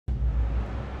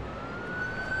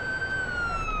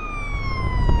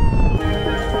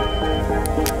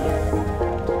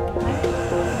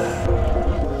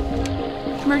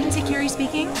Carey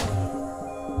speaking.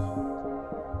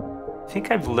 I think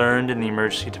I've learned in the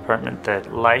emergency department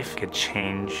that life could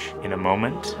change in a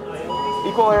moment.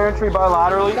 Equal air entry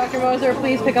bilaterally. Dr. Moser,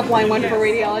 please pick up line 1 for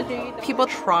radiology. People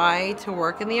try to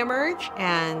work in the emerge,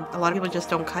 and a lot of people just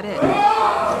don't cut it.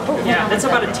 Yeah, that's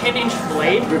about a 10-inch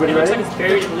blade. Everybody looks like it's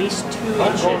buried at least 2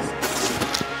 inches.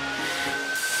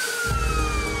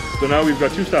 So now we've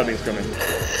got 2 stabbings coming.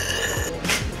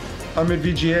 I'm at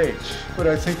VGH, but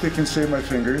I think they can save my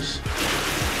fingers.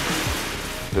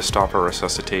 To stop a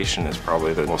resuscitation is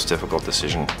probably the most difficult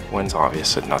decision when it's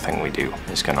obvious that nothing we do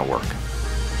is going to work.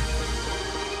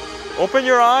 Open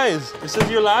your eyes. This is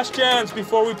your last chance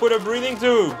before we put a breathing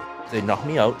tube. They knocked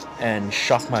me out and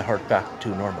shocked my heart back to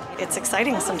normal. It's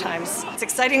exciting sometimes. It's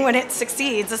exciting when it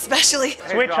succeeds, especially.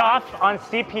 Switch off on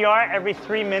CPR every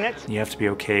 3 minutes. You have to be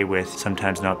okay with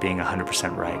sometimes not being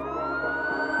 100% right.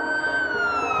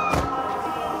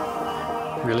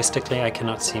 Realistically, I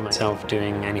cannot see myself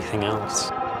doing anything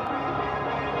else.